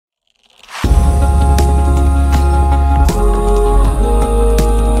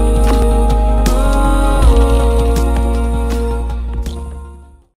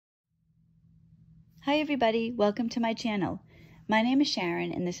everybody, welcome to my channel. My name is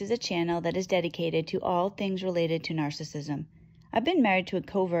Sharon and this is a channel that is dedicated to all things related to narcissism. I've been married to a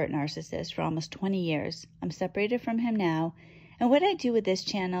covert narcissist for almost 20 years. I'm separated from him now, and what I do with this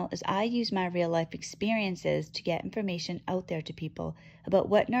channel is I use my real life experiences to get information out there to people about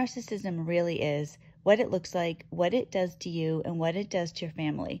what narcissism really is, what it looks like, what it does to you, and what it does to your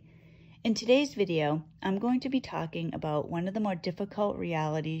family. In today's video, I'm going to be talking about one of the more difficult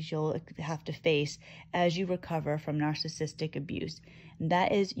realities you'll have to face as you recover from narcissistic abuse, and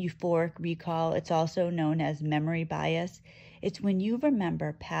that is euphoric recall. It's also known as memory bias. It's when you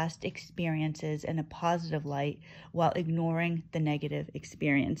remember past experiences in a positive light while ignoring the negative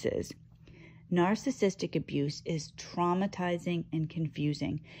experiences. Narcissistic abuse is traumatizing and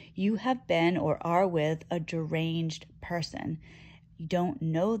confusing. You have been or are with a deranged person. You don't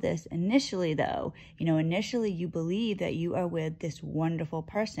know this initially, though. Initially you believe that you are with this wonderful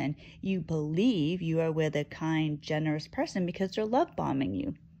person. You believe you are with a kind, generous person because they're love bombing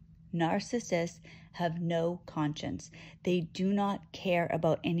you. Narcissists have no conscience. They do not care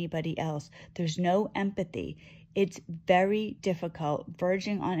about anybody else. There's no empathy. It's very difficult,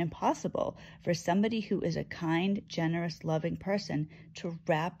 verging on impossible, for somebody who is a kind, generous, loving person to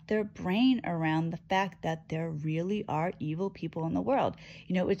wrap their brain around the fact that there really are evil people in the world.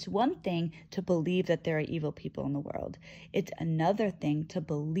 It's one thing to believe that there are evil people in the world. It's another thing to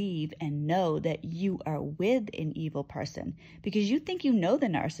believe and know that you are with an evil person because you think you know the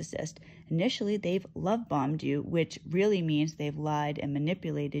narcissist. Initially, they've love bombed you, which really means they've lied and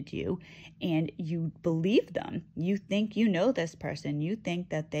manipulated you, and you believe them. You think you know this person. You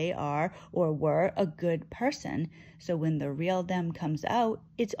think that they are or were a good person. So when the real them comes out,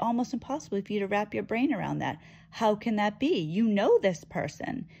 it's almost impossible for you to wrap your brain around that. How can that be? You know this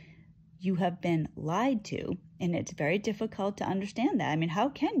person. You have been lied to, and it's very difficult to understand that. How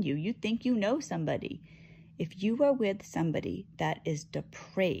can you? You think you know somebody. If you are with somebody that is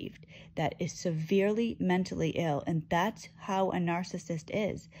depraved, that is severely mentally ill, and that's how a narcissist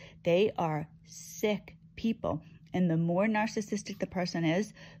is, they are sick people. And the more narcissistic the person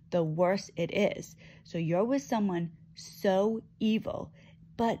is, the worse it is. So you're with someone so evil,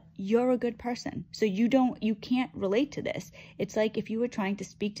 but you're a good person. So you can't relate to this. It's like if you were trying to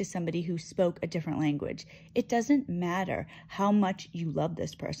speak to somebody who spoke a different language. It doesn't matter how much you love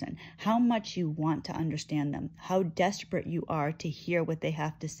this person, how much you want to understand them, how desperate you are to hear what they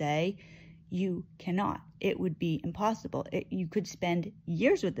have to say. You cannot. It would be impossible. You could spend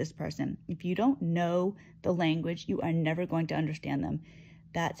years with this person. If you don't know the language, you are never going to understand them.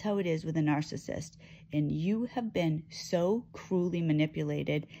 That's how it is with a narcissist. And you have been so cruelly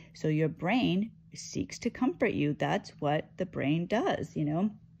manipulated, so your brain seeks to comfort you. That's what the brain does,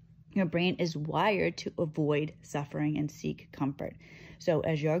 Your brain is wired to avoid suffering and seek comfort. So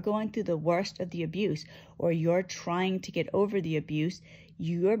as you're going through the worst of the abuse, or you're trying to get over the abuse,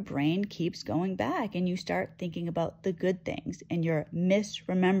 your brain keeps going back and you start thinking about the good things and you're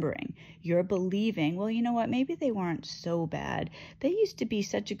misremembering. You're believing, well, you know what, maybe they weren't so bad. They used to be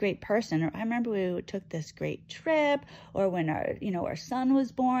such a great person. Or I remember we took this great trip, or when our son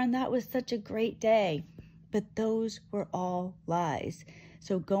was born, that was such a great day. But those were all lies.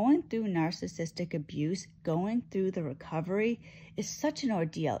 So going through narcissistic abuse, going through the recovery is such an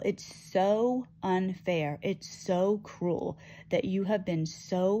ordeal. It's so unfair. It's so cruel that you have been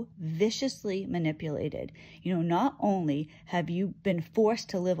so viciously manipulated. Not only have you been forced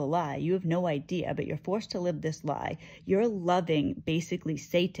to live a lie, you have no idea, but you're forced to live this lie. You're loving basically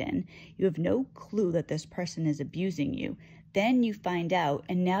Satan. You have no clue that this person is abusing you. Then you find out,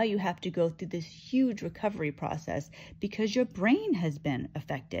 and now you have to go through this huge recovery process because your brain has been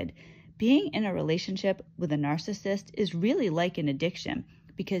affected. Being in a relationship with a narcissist is really like an addiction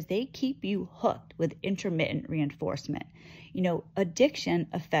because they keep you hooked with intermittent reinforcement. Addiction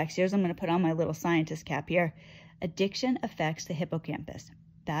affects, I'm going to put on my little scientist cap here. Addiction affects the hippocampus.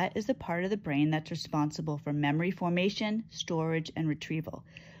 That is the part of the brain that's responsible for memory formation, storage, and retrieval.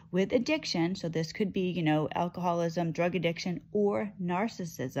 With addiction, so this could be, alcoholism, drug addiction, or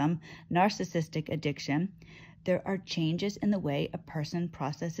narcissistic addiction, there are changes in the way a person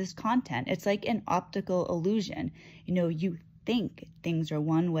processes content. It's like an optical illusion. You think things are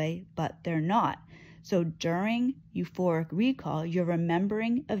one way, but they're not. So during euphoric recall, you're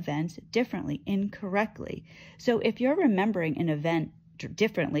remembering events differently, incorrectly. So if you're remembering an event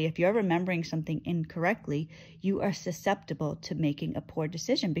differently, if you're remembering something incorrectly, you are susceptible to making a poor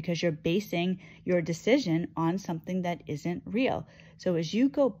decision because you're basing your decision on something that isn't real. So as you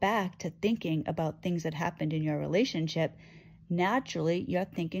go back to thinking about things that happened in your relationship, naturally you're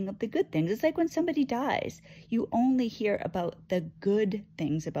thinking of the good things. It's like when somebody dies, you only hear about the good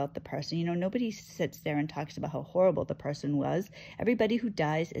things about the person. You know, nobody sits there and talks about how horrible the person was. Everybody who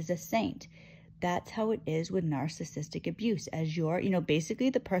dies is a saint. That's how it is with narcissistic abuse. As you're,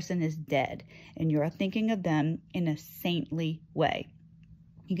 basically the person is dead and you're thinking of them in a saintly way.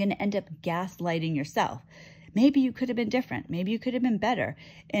 You're going to end up gaslighting yourself. Maybe you could have been different. Maybe you could have been better.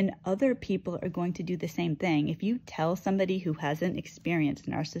 And other people are going to do the same thing. If you tell somebody who hasn't experienced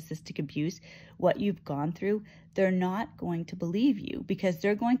narcissistic abuse what you've gone through, they're not going to believe you because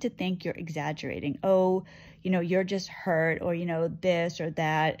they're going to think you're exaggerating. Oh, you're just hurt, or, this or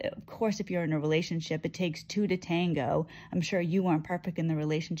that. Of course, if you're in a relationship, it takes two to tango. I'm sure you weren't perfect in the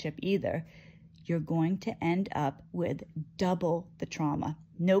relationship either. You're going to end up with double the trauma.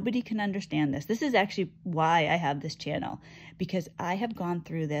 Nobody can understand this. This is actually why I have this channel, because I have gone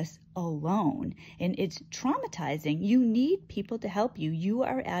through this alone and it's traumatizing. You need people to help you. You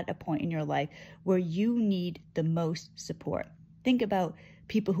are at a point in your life where you need the most support. Think about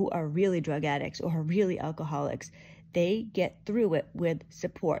people who are really drug addicts or are really alcoholics. They get through it with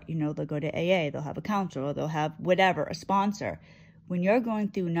support. They'll go to AA, they'll have a counselor, or they'll have whatever, a sponsor. When you're going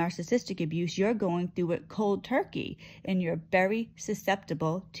through narcissistic abuse, you're going through it cold turkey, and you're very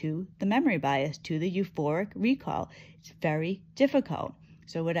susceptible to the memory bias, to the euphoric recall. It's very difficult.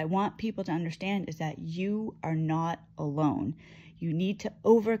 So what I want people to understand is that you are not alone. You need to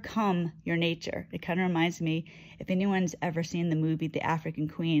overcome your nature. It kind of reminds me, if anyone's ever seen the movie The African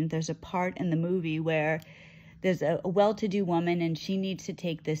Queen, there's a part in the movie where there's a well-to-do woman and she needs to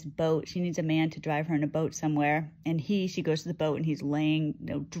take this boat. She needs a man to drive her in a boat somewhere. And she goes to the boat and he's laying,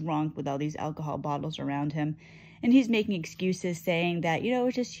 drunk with all these alcohol bottles around him. And he's making excuses saying that,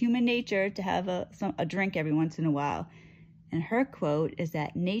 it's just human nature to have a drink every once in a while. And her quote is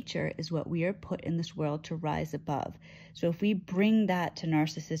that nature is what we are put in this world to rise above. So if we bring that to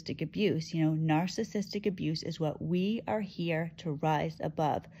narcissistic abuse, narcissistic abuse is what we are here to rise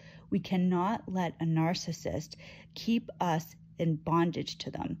above. We cannot let a narcissist keep us in bondage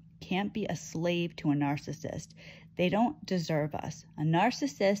to them. Can't be a slave to a narcissist. They don't deserve us. A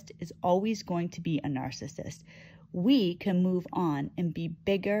narcissist is always going to be a narcissist. We can move on and be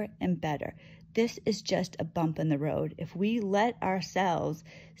bigger and better. This is just a bump in the road. If we let ourselves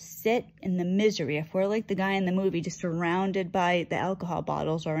sit in the misery, if we're like the guy in the movie, just surrounded by the alcohol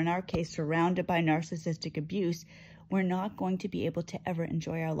bottles, or in our case, surrounded by narcissistic abuse, we're not going to be able to ever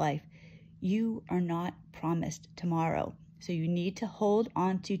enjoy our life. You are not promised tomorrow. So you need to hold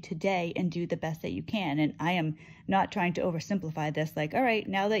on to today and do the best that you can. And I am not trying to oversimplify this, like, all right,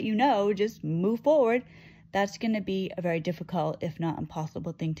 now that you know, just move forward. That's going to be a very difficult, if not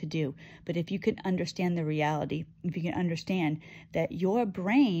impossible thing to do. But if you can understand the reality, if you can understand that your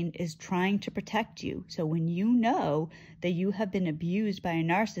brain is trying to protect you. So when you know that you have been abused by a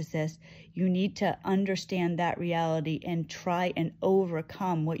narcissist, you need to understand that reality and try and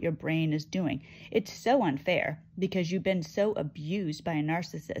overcome what your brain is doing. It's so unfair because you've been so abused by a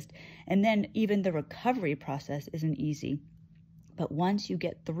narcissist. And then even the recovery process isn't easy. But once you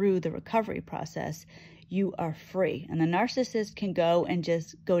get through the recovery process, you are free. And the narcissist can go and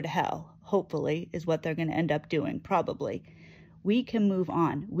just go to hell, hopefully, is what they're going to end up doing, probably. We can move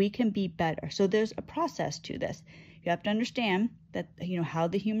on. We can be better. So there's a process to this. You have to understand that, how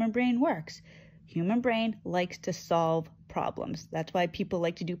the human brain works. Human brain likes to solve problems. That's why people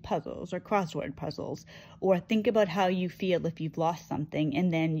like to do puzzles or crossword puzzles, or think about how you feel if you've lost something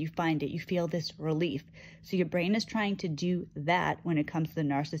and then you find it. You feel this relief. So your brain is trying to do that when it comes to the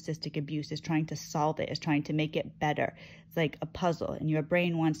narcissistic abuse, is trying to solve it, is trying to make it better. It's like a puzzle and your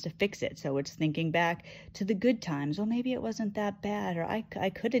brain wants to fix it. So it's thinking back to the good times. Well, maybe it wasn't that bad, or I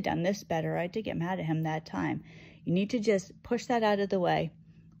could have done this better. I did get mad at him that time. You need to just push that out of the way.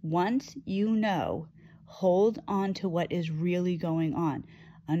 Once you know, hold on to what is really going on.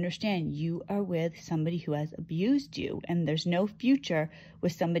 Understand you are with somebody who has abused you, and there's no future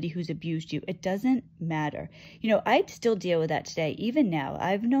with somebody who's abused you. It doesn't matter. I still deal with that today. Even now,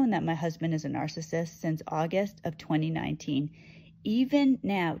 I've known that my husband is a narcissist since August of 2019. Even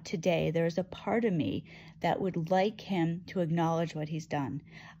now, today, there's a part of me that would like him to acknowledge what he's done.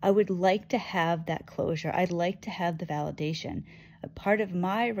 I would like to have that closure. I'd like to have the validation. A part of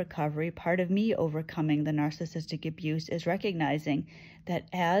my recovery, part of me overcoming the narcissistic abuse, is recognizing that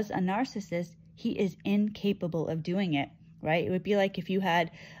as a narcissist, he is incapable of doing it, right? It would be like if you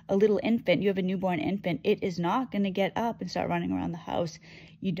had a little infant, you have a newborn infant, it is not going to get up and start running around the house.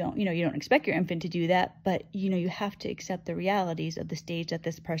 You don't expect your infant to do that, but you have to accept the realities of the stage that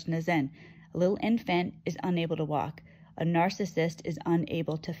this person is in. A little infant is unable to walk. A narcissist is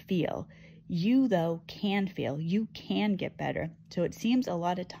unable to feel. You, though, can feel. You can get better. So it seems a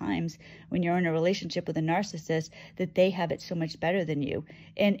lot of times when you're in a relationship with a narcissist that they have it so much better than you.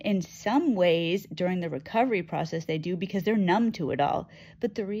 And in some ways, during the recovery process, they do because they're numb to it all.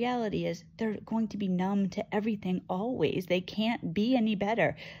 But the reality is they're going to be numb to everything always. They can't be any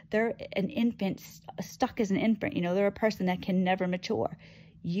better. They're an infant, stuck as an infant. They're a person that can never mature.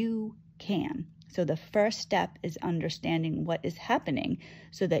 You can. So the first step is understanding what is happening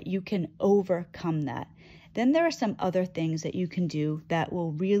so that you can overcome that. Then there are some other things that you can do that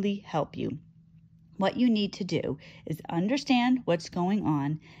will really help you. What you need to do is understand what's going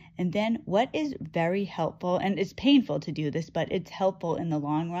on, and then what is very helpful, and it's painful to do this, but it's helpful in the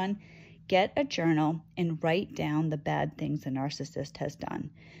long run, get a journal and write down the bad things the narcissist has done.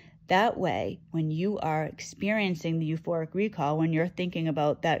 That way, when you are experiencing the euphoric recall, when you're thinking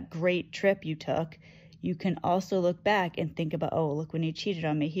about that great trip you took, you can also look back and think about, oh, look when he cheated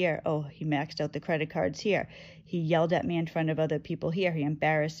on me here. Oh, he maxed out the credit cards here. He yelled at me in front of other people here. He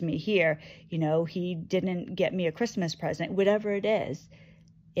embarrassed me here. He didn't get me a Christmas present. Whatever it is,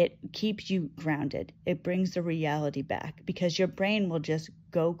 it keeps you grounded. It brings the reality back because your brain will just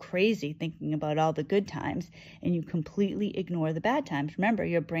go crazy thinking about all the good times and you completely ignore the bad times. Remember,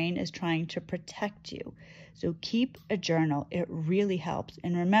 your brain is trying to protect you. So keep a journal. It really helps.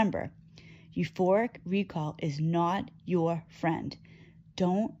 And remember, euphoric recall is not your friend.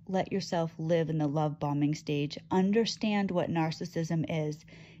 Don't let yourself live in the love bombing stage. Understand what narcissism is.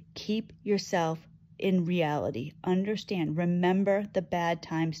 Keep yourself in reality. Understand. Remember the bad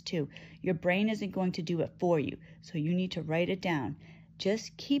times too. Your brain isn't going to do it for you, so you need to write it down.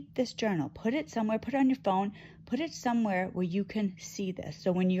 Just keep this journal. Put it somewhere. Put it on your phone. Put it somewhere where you can see this.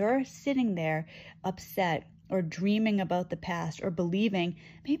 So when you're sitting there upset or dreaming about the past or believing,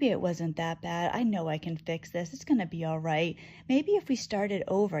 maybe it wasn't that bad. I know I can fix this. It's going to be all right. Maybe if we started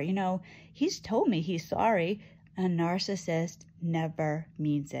over, he's told me he's sorry. A narcissist never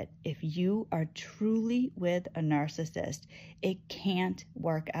means it. If you are truly with a narcissist, it can't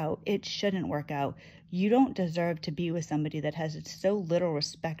work out. It shouldn't work out. You don't deserve to be with somebody that has so little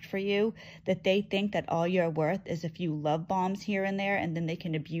respect for you that they think that all you're worth is a few love bombs here and there, and then they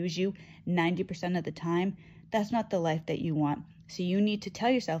can abuse you 90% of the time. That's not the life that you want. So you need to tell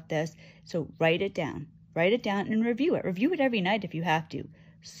yourself this. So write it down. Write it down and review it. Review it every night if you have to.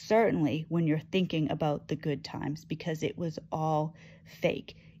 Certainly when you're thinking about the good times, because it was all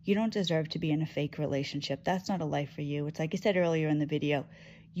fake. You don't deserve to be in a fake relationship. That's not a life for you. It's like I said earlier in the video,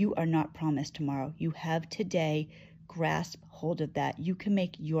 you are not promised tomorrow. You have today. Grasp hold of that. You can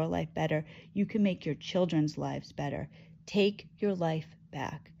make your life better. You can make your children's lives better. Take your life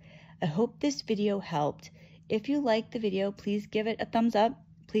back. I hope this video helped. If you liked the video, please give it a thumbs up.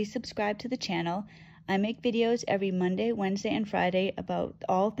 Please subscribe to the channel. I make videos every Monday, Wednesday, and Friday about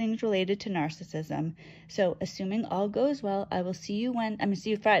all things related to narcissism. So assuming all goes well, I will see you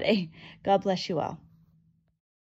Friday. God bless you all.